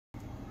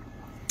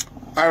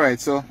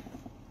Alright, so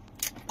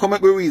come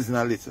up with reason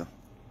a little.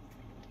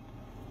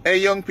 Hey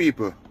young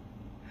people,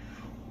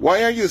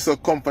 why are you so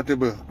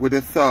comfortable with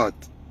the thought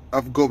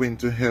of going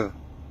to hell?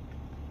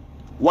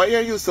 Why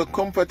are you so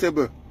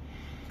comfortable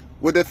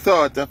with the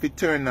thought of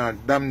eternal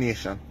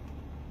damnation?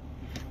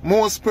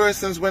 Most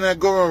persons when I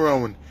go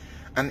around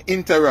and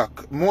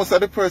interact, most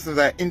of the persons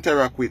I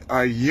interact with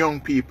are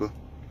young people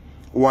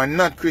who are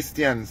not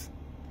Christians.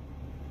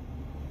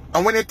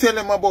 And when you tell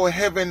them about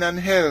heaven and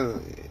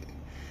hell,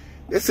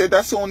 they say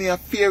that's only a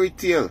fairy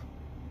tale.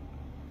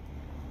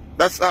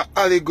 That's an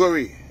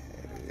allegory.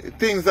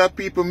 Things that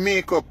people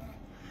make up.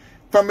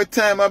 From the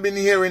time I've been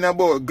hearing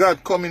about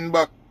God coming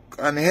back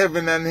and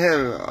heaven and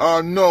hell,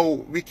 or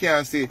no, we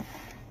can't say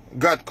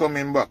God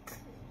coming back.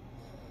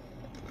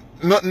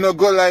 Nothing no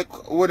go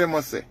like what they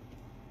must say.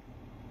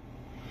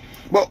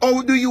 But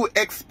how do you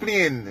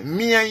explain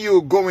me and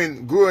you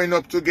growing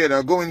up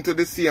together, going to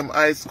the same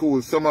high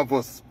school, some of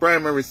us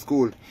primary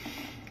school,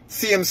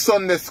 same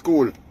Sunday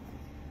school,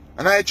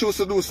 and I choose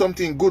to do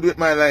something good with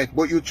my life,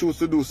 but you choose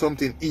to do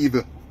something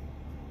evil?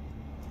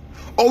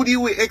 How do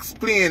you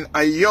explain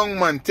a young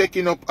man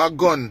taking up a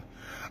gun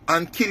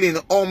and killing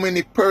how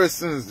many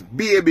persons,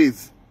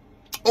 babies,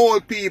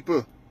 old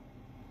people?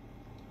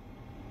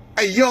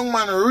 A young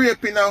man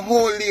raping a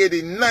old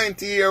lady,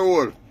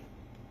 90-year-old.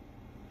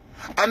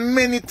 And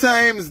many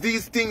times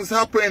these things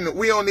happen,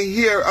 we only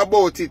hear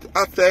about it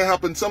after it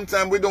happened.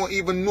 Sometimes we don't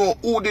even know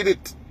who did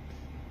it.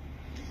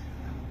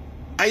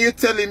 Are you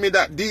telling me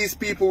that these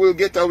people will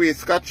get away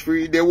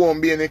scot-free? There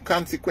won't be any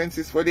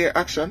consequences for their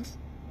actions?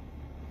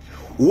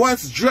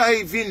 What's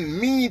driving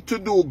me to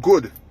do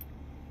good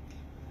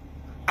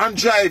and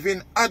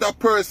driving other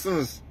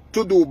persons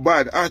to do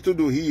bad or to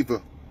do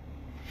evil?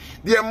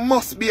 There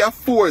must be a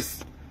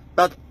force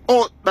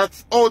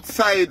that's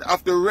outside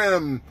of the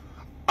realm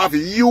of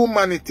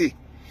humanity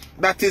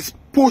that is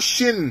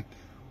pushing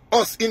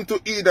us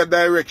into either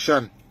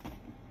direction.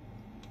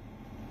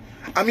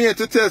 I'm here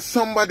to tell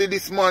somebody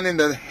this morning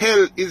that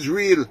hell is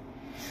real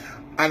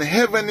and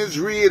heaven is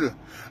real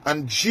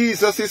and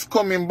Jesus is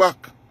coming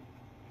back.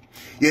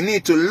 You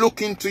need to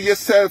look into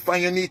yourself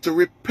and you need to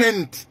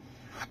repent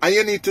and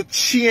you need to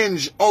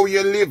change how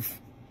you live.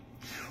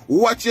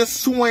 What you're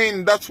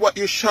sowing, that's what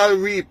you shall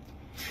reap.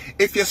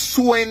 If you're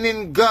sowing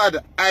in God,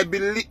 I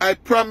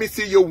promise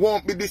you, you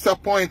won't be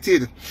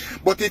disappointed.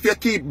 But if you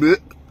keep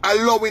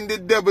allowing the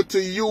devil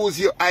to use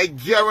you, I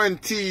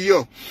guarantee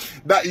you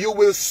that you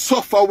will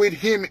suffer with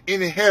him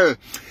in hell.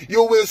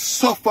 You will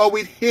suffer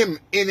with him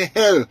in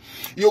hell.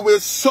 You will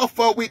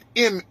suffer with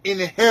him in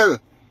hell.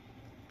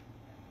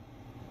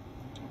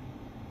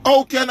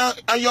 How can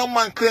a young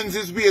man cleanse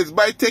his ways?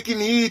 By taking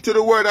heed to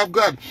the word of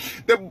God.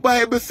 The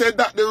Bible said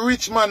that the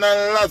rich man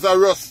and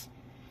Lazarus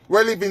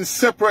were living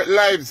separate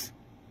lives.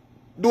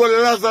 Though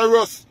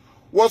Lazarus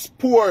was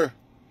poor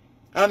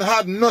and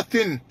had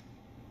nothing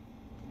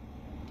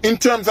in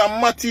terms of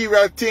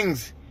material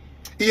things,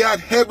 he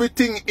had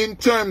everything in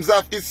terms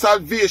of his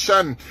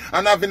salvation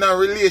and having a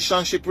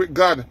relationship with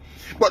God.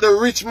 But the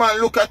rich man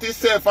looked at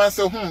himself and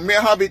said, may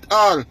I have it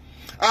all.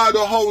 All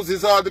the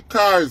houses, all the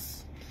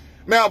cars.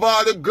 May I have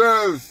all the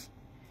girls.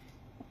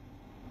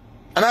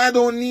 And I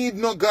don't need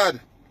no God.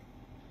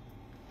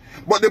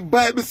 But the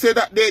Bible said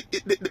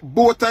that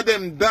both of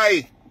them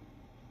die.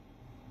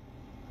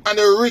 And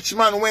the rich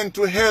man went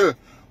to hell.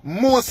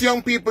 Most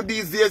young people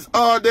these days,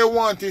 all they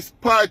want is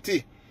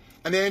party.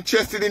 And they're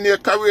interested in their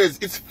careers.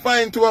 It's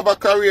fine to have a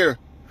career.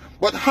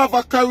 But have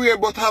a career,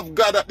 but have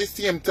God at the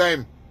same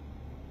time.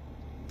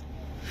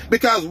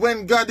 Because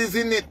when God is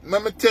in it,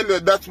 let me tell you,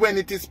 that's when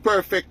it is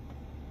perfect.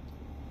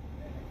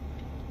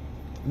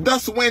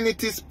 That's when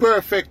it is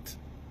perfect.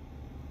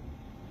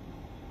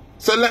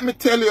 So let me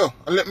tell you,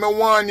 and let me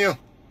warn you,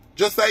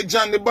 just like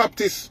John the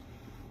Baptist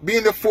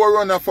being the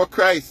forerunner for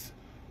Christ,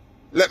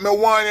 let me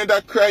warn you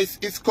that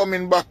Christ is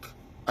coming back,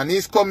 and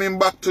he's coming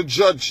back to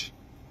judge.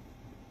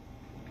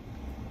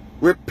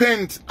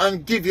 Repent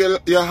and give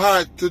your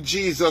heart to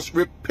Jesus.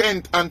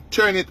 Repent and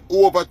turn it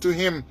over to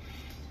him.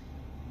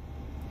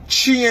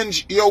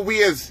 Change your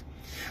ways.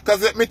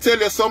 Because let me tell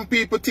you, some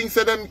people think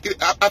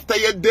that after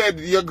you're dead,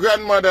 your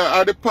grandmother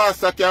or the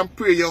pastor can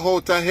pray you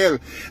out of hell.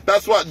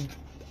 That's what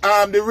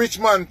the rich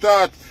man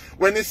thought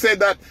when he said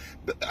that,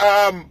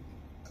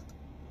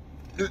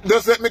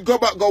 just let me go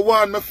back, go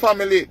warn my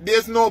family.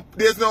 There's no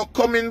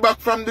coming back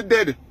from the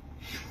dead.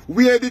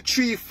 Where the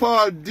tree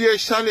fall, there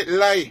shall it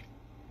lie.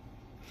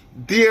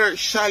 There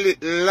shall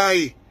it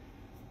lie.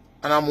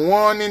 And I'm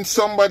warning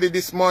somebody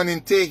this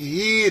morning, take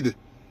heed.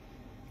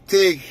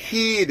 Take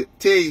heed.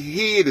 Take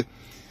heed.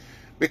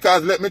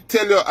 Because let me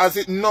tell you, as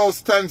it now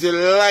stands,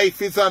 your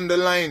life is on the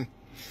line.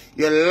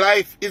 Your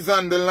life is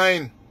on the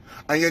line.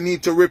 And you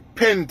need to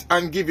repent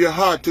and give your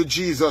heart to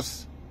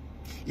Jesus.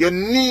 You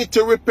need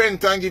to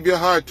repent and give your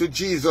heart to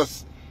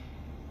Jesus.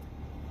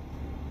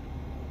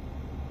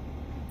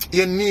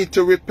 You need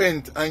to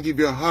repent and give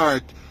your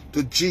heart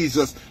to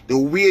Jesus. The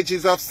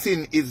wages of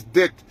sin is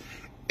death.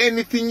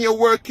 Anything you're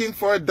working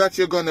for, that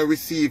you're going to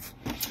receive.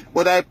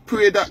 But I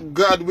pray that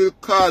God will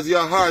cause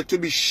your heart to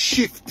be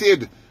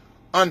shifted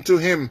unto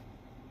him.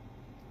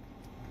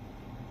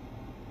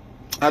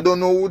 I don't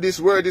know who this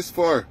word is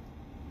for.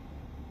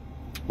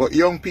 But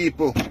young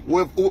people,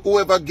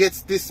 whoever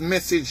gets this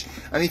message,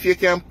 and if you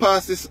can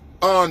pass this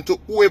on to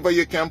whoever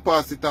you can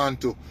pass it on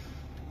to,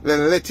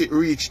 then let it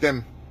reach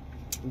them.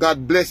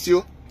 God bless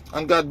you,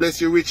 and God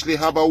bless you richly.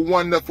 Have a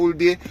wonderful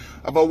day.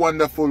 Have a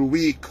wonderful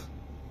week.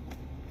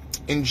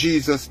 In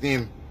Jesus'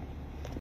 name.